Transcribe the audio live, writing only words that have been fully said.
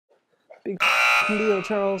Big deal,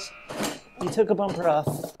 Charles. You took a bumper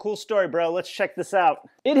off. Cool story, bro. Let's check this out.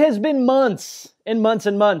 It has been months and months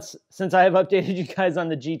and months since I have updated you guys on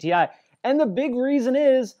the GTI. And the big reason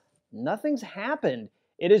is nothing's happened.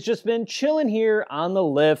 It has just been chilling here on the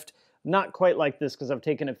lift. Not quite like this because I've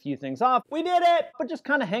taken a few things off. We did it! But just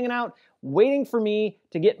kind of hanging out, waiting for me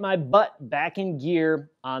to get my butt back in gear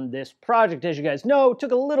on this project. As you guys know,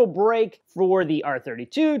 took a little break for the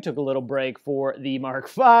R32, took a little break for the Mark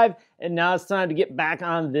V, and now it's time to get back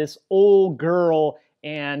on this old girl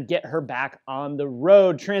and get her back on the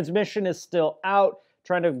road. Transmission is still out,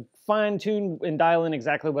 trying to fine tune and dial in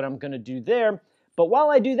exactly what I'm gonna do there. But while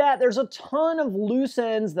I do that, there's a ton of loose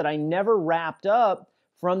ends that I never wrapped up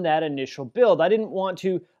from that initial build. I didn't want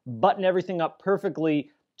to button everything up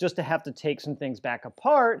perfectly just to have to take some things back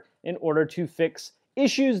apart in order to fix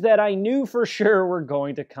issues that I knew for sure were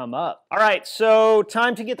going to come up. All right, so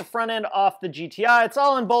time to get the front end off the GTI. It's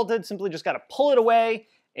all unbolted, simply just gotta pull it away,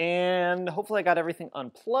 and hopefully I got everything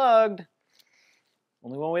unplugged.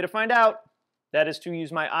 Only one way to find out. That is to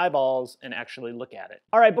use my eyeballs and actually look at it.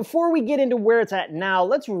 All right, before we get into where it's at now,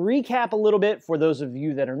 let's recap a little bit for those of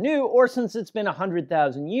you that are new, or since it's been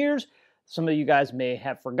 100,000 years, some of you guys may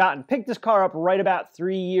have forgotten. Picked this car up right about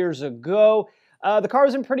 3 years ago. The car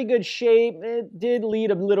was in pretty good shape. It did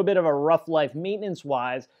lead a little bit of a rough life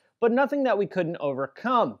maintenance-wise, but nothing that we couldn't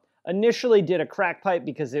overcome. Initially did a crack pipe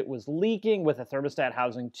because it was leaking with a thermostat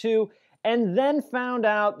housing too, and then found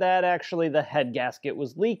out that actually the head gasket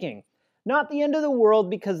was leaking. Not the end of the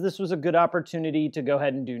world, because this was a good opportunity to go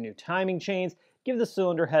ahead and do new timing chains, give the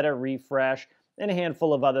cylinder head a refresh, and a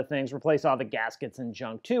handful of other things, replace all the gaskets and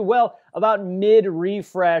junk too. Well, about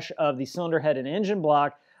mid-refresh of the cylinder head and engine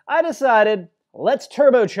block, I decided, let's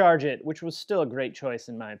turbocharge it, which was still a great choice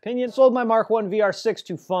in my opinion. Sold my Mark I VR6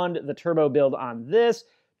 to fund the turbo build on this,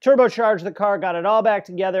 turbocharged the car, got it all back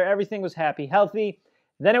together, everything was happy, healthy.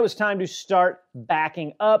 Then it was time to start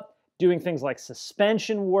backing up, doing things like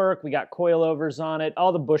suspension work. We got coilovers on it.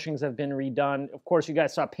 All the bushings have been redone. Of course, you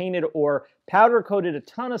guys saw painted or powder coated a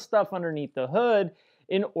ton of stuff underneath the hood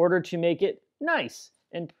in order to make it nice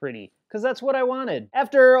and pretty, because that's what I wanted.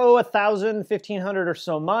 After, 1,000, 1,500 or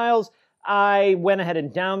so miles, I went ahead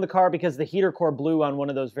and downed the car because the heater core blew on one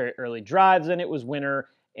of those very early drives, and it was winter,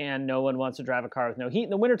 and no one wants to drive a car with no heat in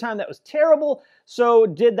the wintertime. That was terrible. So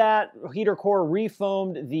did that heater core,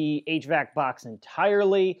 refoamed the HVAC box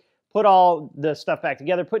entirely, put all the stuff back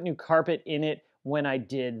together, put new carpet in it when I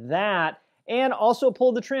did that, and also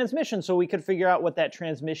pulled the transmission so we could figure out what that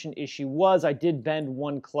transmission issue was. I did bend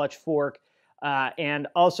one clutch fork and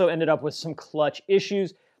also ended up with some clutch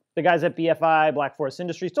issues. The guys at BFI, Black Forest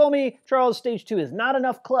Industries, told me, Charles, stage 2 is not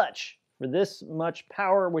enough clutch for this much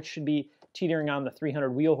power, which should be teetering on the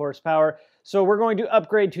 300 wheel horsepower. So we're going to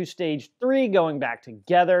upgrade to stage 3, going back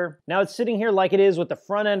together. Now it's sitting here like it is with the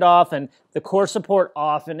front end off and the core support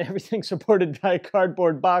off and everything supported by a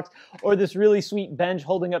cardboard box or this really sweet bench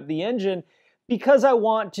holding up the engine, because I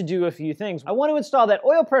want to do a few things. I want to install that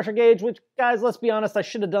oil pressure gauge, which, guys, let's be honest, I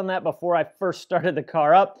should have done that before I first started the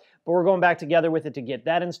car up, but we're going back together with it to get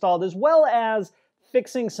that installed, as well as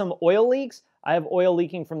fixing some oil leaks. I have oil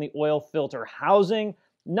leaking from the oil filter housing.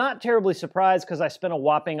 Not terribly surprised, because I spent a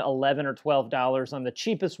whopping $11 or $12 on the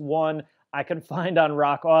cheapest one I could find on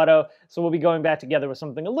Rock Auto. So we'll be going back together with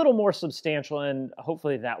something a little more substantial, and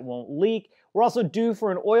hopefully that won't leak. We're also due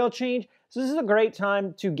for an oil change, so this is a great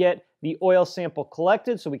time to get the oil sample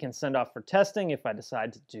collected so we can send off for testing if I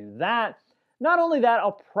decide to do that. Not only that,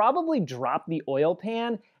 I'll probably drop the oil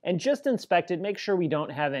pan and just inspect it, make sure we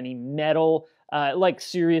don't have any metal, like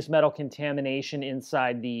serious metal contamination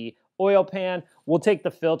inside the oil pan. We'll take the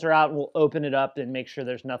filter out and we'll open it up and make sure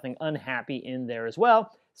there's nothing unhappy in there as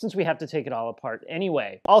well, since we have to take it all apart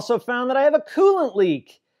anyway. Also found that I have a coolant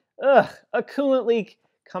leak. A coolant leak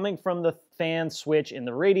coming from the fan switch in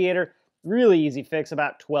the radiator. Really easy fix,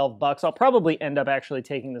 about 12 bucks. I'll probably end up actually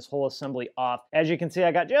taking this whole assembly off. As you can see,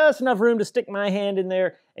 I got just enough room to stick my hand in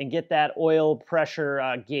there and get that oil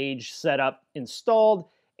pressure gauge set up, installed.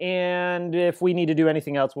 And if we need to do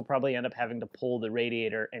anything else, we'll probably end up having to pull the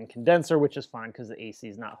radiator and condenser, which is fine because the AC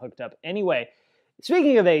is not hooked up anyway.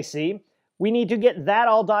 Speaking of AC, we need to get that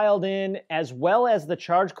all dialed in, as well as the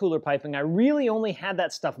charge cooler piping. I really only had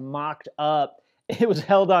that stuff mocked up. It was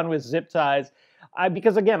held on with zip ties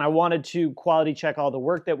because, again, I wanted to quality check all the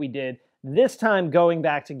work that we did. This time, going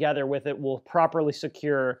back together with it, we'll properly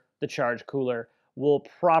secure the charge cooler. We'll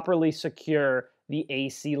properly secure the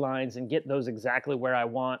AC lines and get those exactly where I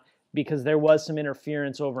want, because there was some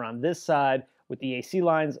interference over on this side with the AC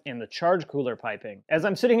lines and the charge cooler piping. As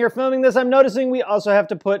I'm sitting here filming this, I'm noticing we also have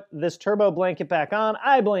to put this turbo blanket back on.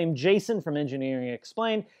 I blame Jason from Engineering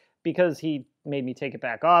Explained, because he made me take it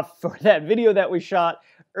back off for that video that we shot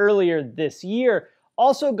earlier this year.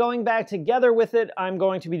 Also going back together with it, I'm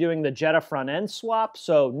going to be doing the Jetta front end swap.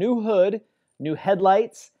 So new hood, new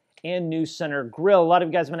headlights, and new center grille. A lot of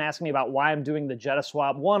you guys have been asking me about why I'm doing the Jetta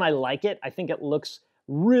swap. One, I like it. I think it looks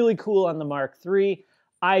really cool on the Mark III.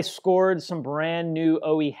 I scored some brand new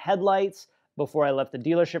OE headlights before I left the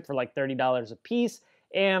dealership for like $30 a piece,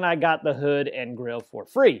 and I got the hood and grille for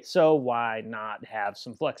free. So why not have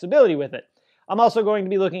some flexibility with it? I'm also going to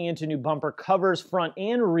be looking into new bumper covers, front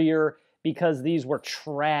and rear, because these were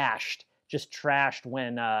trashed, just trashed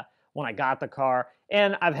when I got the car.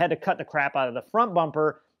 And I've had to cut the crap out of the front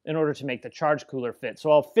bumper in order to make the charge cooler fit.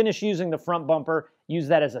 So I'll finish using the front bumper, use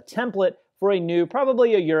that as a template for a new,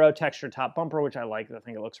 probably a Euro texture top bumper, which I like. I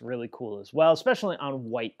think it looks really cool as well, especially on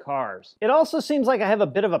white cars. It also seems like I have a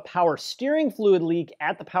bit of a power steering fluid leak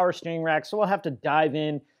at the power steering rack, so I'll have to dive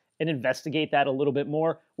in and investigate that a little bit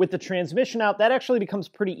more. With the transmission out, that actually becomes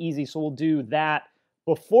pretty easy, so we'll do that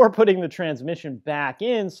before putting the transmission back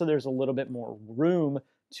in, so there's a little bit more room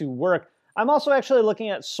to work. I'm also actually looking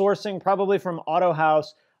at sourcing, probably from Auto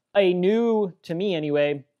House, a new, to me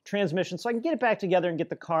anyway, transmission so I can get it back together and get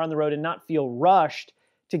the car on the road and not feel rushed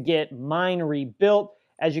to get mine rebuilt.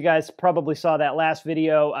 As you guys probably saw that last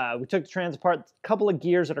video, we took the trans apart, a couple of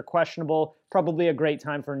gears that are questionable, probably a great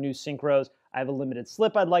time for new synchros. I have a limited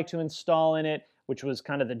slip I'd like to install in it, which was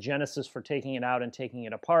kind of the genesis for taking it out and taking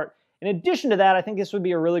it apart. In addition to that, I think this would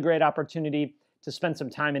be a really great opportunity to spend some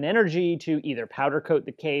time and energy to either powder coat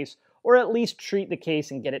the case or at least treat the case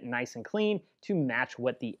and get it nice and clean to match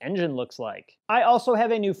what the engine looks like. I also have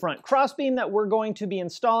a new front crossbeam that we're going to be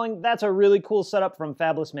installing. That's a really cool setup from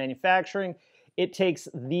Fabulous Manufacturing. It takes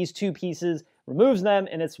these two pieces, removes them,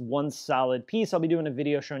 and it's one solid piece. I'll be doing a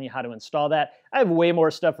video showing you how to install that. I have way more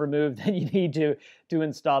stuff removed than you need to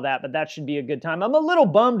install that, but that should be a good time. I'm a little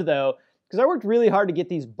bummed though, because I worked really hard to get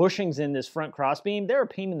these bushings in this front crossbeam. They're a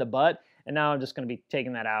pain in the butt, and now I'm just gonna be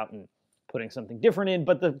taking that out and putting something different in,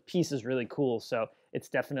 but the piece is really cool, so it's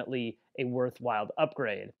definitely a worthwhile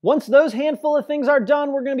upgrade. Once those handful of things are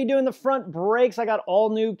done, we're gonna be doing the front brakes. I got all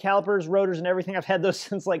new calipers, rotors, and everything. I've had those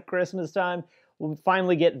since like Christmas time. We'll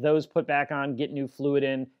finally get those put back on, get new fluid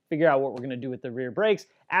in, figure out what we're gonna do with the rear brakes.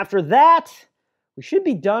 After that, we should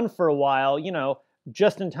be done for a while, you know,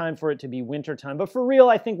 just in time for it to be winter time. But for real,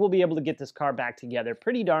 I think we'll be able to get this car back together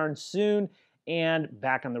pretty darn soon and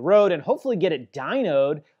back on the road and hopefully get it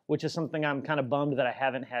dynoed, which is something I'm kind of bummed that I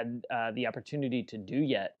haven't had the opportunity to do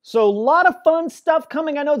yet. So a lot of fun stuff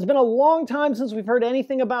coming. I know it's been a long time since we've heard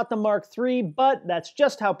anything about the Mark III, but that's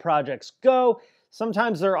just how projects go.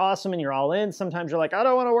 Sometimes they're awesome and you're all in. Sometimes you're like, I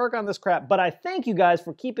don't want to work on this crap. But I thank you guys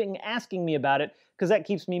for asking me about it, because that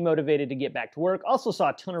keeps me motivated to get back to work. Also saw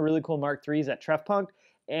a ton of really cool Mark IIIs at TrefPunk,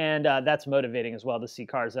 and that's motivating as well to see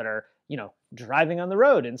cars that are, you know, driving on the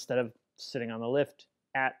road instead of sitting on the lift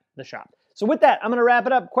at the shop. So with that, I'm going to wrap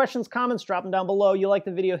it up. Questions, comments, drop them down below. You like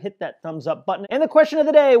the video, hit that thumbs up button. And the question of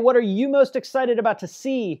the day, what are you most excited about to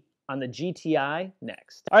see on the GTI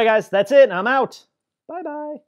next? All right, guys, that's it. I'm out. Bye-bye.